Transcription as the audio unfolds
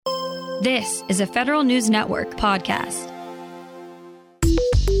This is a Federal News Network podcast.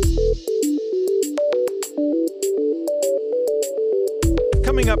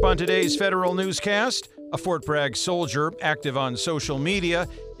 Coming up on today's Federal Newscast, a Fort Bragg soldier active on social media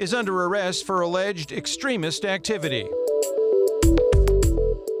is under arrest for alleged extremist activity.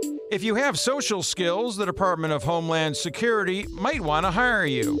 If you have social skills, the Department of Homeland Security might want to hire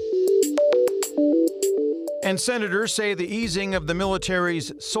you. And senators say the easing of the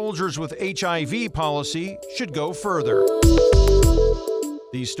military's soldiers with HIV policy should go further.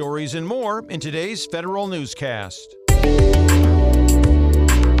 These stories and more in today's Federal Newscast.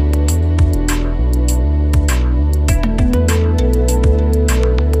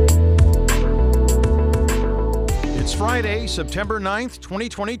 It's Friday, September 9th,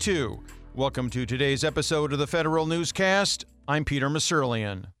 2022. Welcome to today's episode of the Federal Newscast. I'm Peter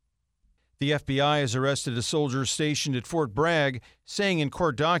Musurlian. The FBI has arrested a soldier stationed at Fort Bragg, saying in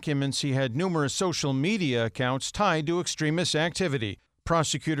court documents he had numerous social media accounts tied to extremist activity.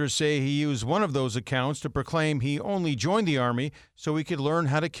 Prosecutors say he used one of those accounts to proclaim he only joined the Army so he could learn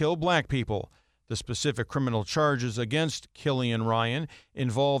how to kill black people. The specific criminal charges against Killian Ryan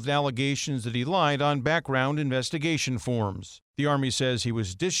involved allegations that he lied on background investigation forms. The Army says he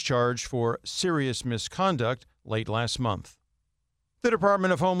was discharged for serious misconduct late last month. The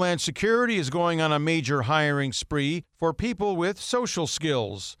Department of Homeland Security is going on a major hiring spree for people with social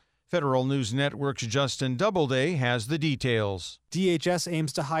skills. Federal News Network's Justin Doubleday has the details. DHS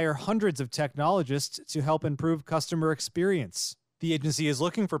aims to hire hundreds of technologists to help improve customer experience. The agency is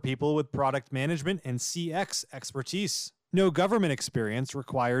looking for people with product management and CX expertise. No government experience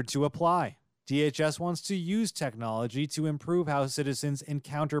required to apply. DHS wants to use technology to improve how citizens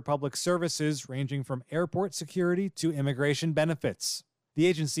encounter public services ranging from airport security to immigration benefits. The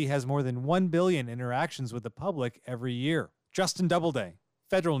agency has more than 1 billion interactions with the public every year. Justin Doubleday,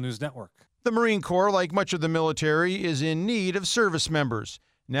 Federal News Network. The Marine Corps, like much of the military, is in need of service members.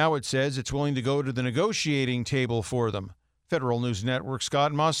 Now it says it's willing to go to the negotiating table for them. Federal News Network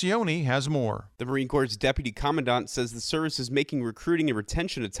Scott Maucione has more. The Marine Corps' deputy commandant says the service is making recruiting and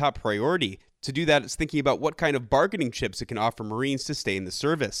retention a top priority. To do that, it's thinking about what kind of bargaining chips it can offer Marines to stay in the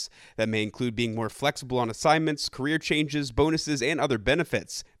service. That may include being more flexible on assignments, career changes, bonuses, and other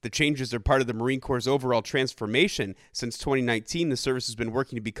benefits. The changes are part of the Marine Corps' overall transformation. Since 2019, the service has been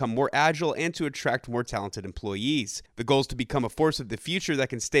working to become more agile and to attract more talented employees. The goal is to become a force of the future that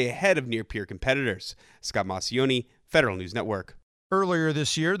can stay ahead of near-peer competitors. Scott Maucione, Federal News Network. Earlier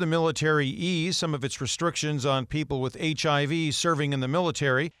this year, the military eased some of its restrictions on people with HIV serving in the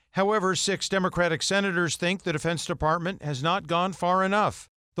military. However, 6 Democratic senators think the Defense Department has not gone far enough.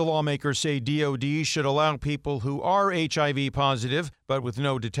 The lawmakers say DoD should allow people who are HIV positive, but with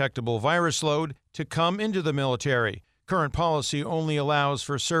no detectable virus load, to come into the military. Current policy only allows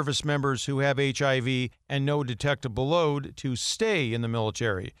for service members who have HIV and no detectable load to stay in the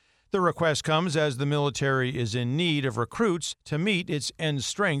military. The request comes as the military is in need of recruits to meet its end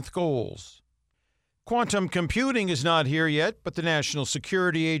strength goals. Quantum computing is not here yet, but the National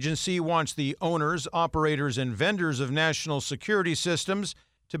Security Agency wants the owners, operators, and vendors of national security systems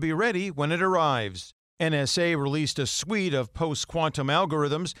to be ready when it arrives. NSA released a suite of post-quantum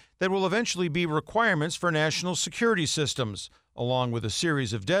algorithms that will eventually be requirements for national security systems, along with a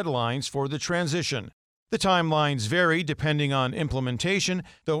series of deadlines for the transition. The timelines vary depending on implementation,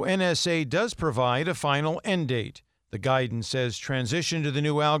 though NSA does provide a final end date. The guidance says transition to the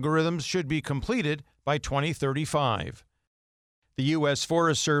new algorithms should be completed by 2035. The U.S.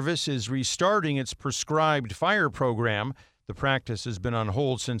 Forest Service is restarting its prescribed fire program. The practice has been on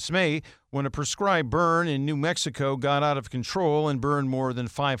hold since May, when a prescribed burn in New Mexico got out of control and burned more than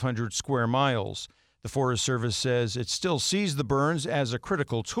 500 square miles. The Forest Service says it still sees the burns as a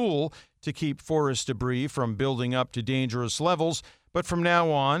critical tool to keep forest debris from building up to dangerous levels, but from now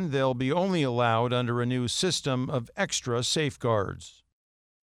on, they'll be only allowed under a new system of extra safeguards.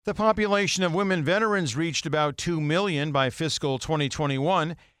 The population of women veterans reached about 2 million by fiscal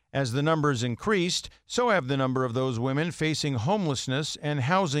 2021. As the numbers increased, so have the number of those women facing homelessness and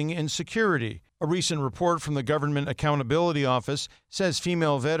housing insecurity. A recent report from the Government Accountability Office says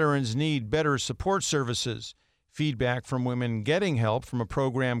female veterans need better support services. Feedback from women getting help from a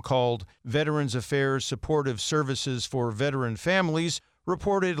program called Veterans Affairs Supportive Services for Veteran Families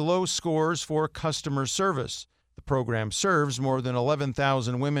reported low scores for customer service. The program serves more than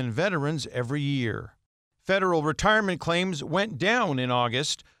 11,000 women veterans every year. Federal retirement claims went down in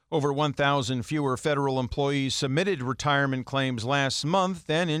August. Over 1,000 fewer federal employees submitted retirement claims last month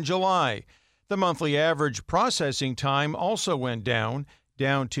than in July. The monthly average processing time also went down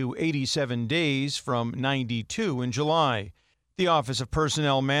to 87 days from 92 in July. The Office of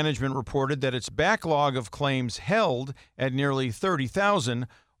Personnel Management reported that its backlog of claims held at nearly 30,000,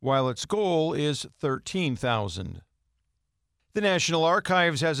 while its goal is 13,000. The National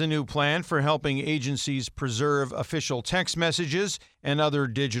Archives has a new plan for helping agencies preserve official text messages and other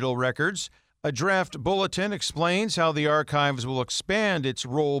digital records. A draft bulletin explains how the archives will expand its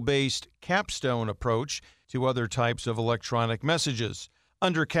role-based capstone approach to other types of electronic messages.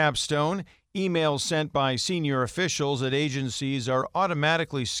 Under capstone, emails sent by senior officials at agencies are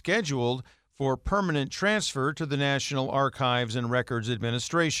automatically scheduled for permanent transfer to the National Archives and Records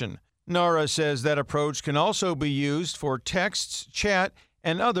Administration. NARA says that approach can also be used for texts, chat,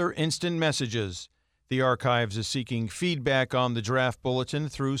 and other instant messages. The Archives is seeking feedback on the draft bulletin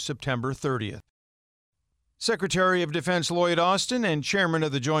through September 30th. Secretary of Defense Lloyd Austin and Chairman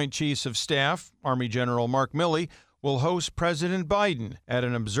of the Joint Chiefs of Staff, Army General Mark Milley, will host President Biden at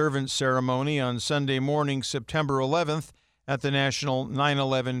an observance ceremony on Sunday morning, September 11th, at the National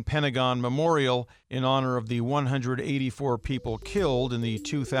 9/11 Pentagon Memorial in honor of the 184 people killed in the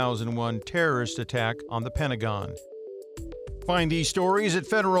 2001 terrorist attack on the Pentagon. Find these stories at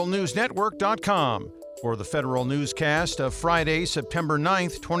federalnewsnetwork.com. For the Federal Newscast of Friday, September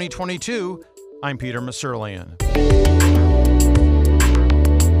 9th, 2022, I'm Peter Masurlian.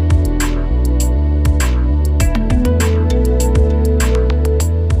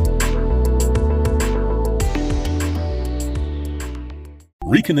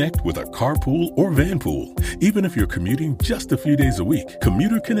 Reconnect with a carpool or vanpool. Even if you're commuting just a few days a week,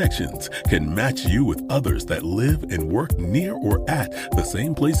 Commuter Connections can match you with others that live and work near or at the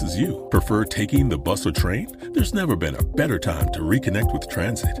same place as you. Prefer taking the bus or train? There's never been a better time to reconnect with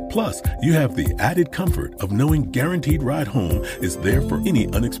transit. Plus, you have the added comfort of knowing Guaranteed Ride Home is there for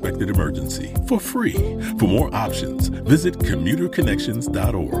any unexpected emergency for free. For more options, visit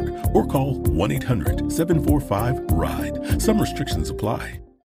commuterconnections.org or call 1-800-745-RIDE. Some restrictions apply.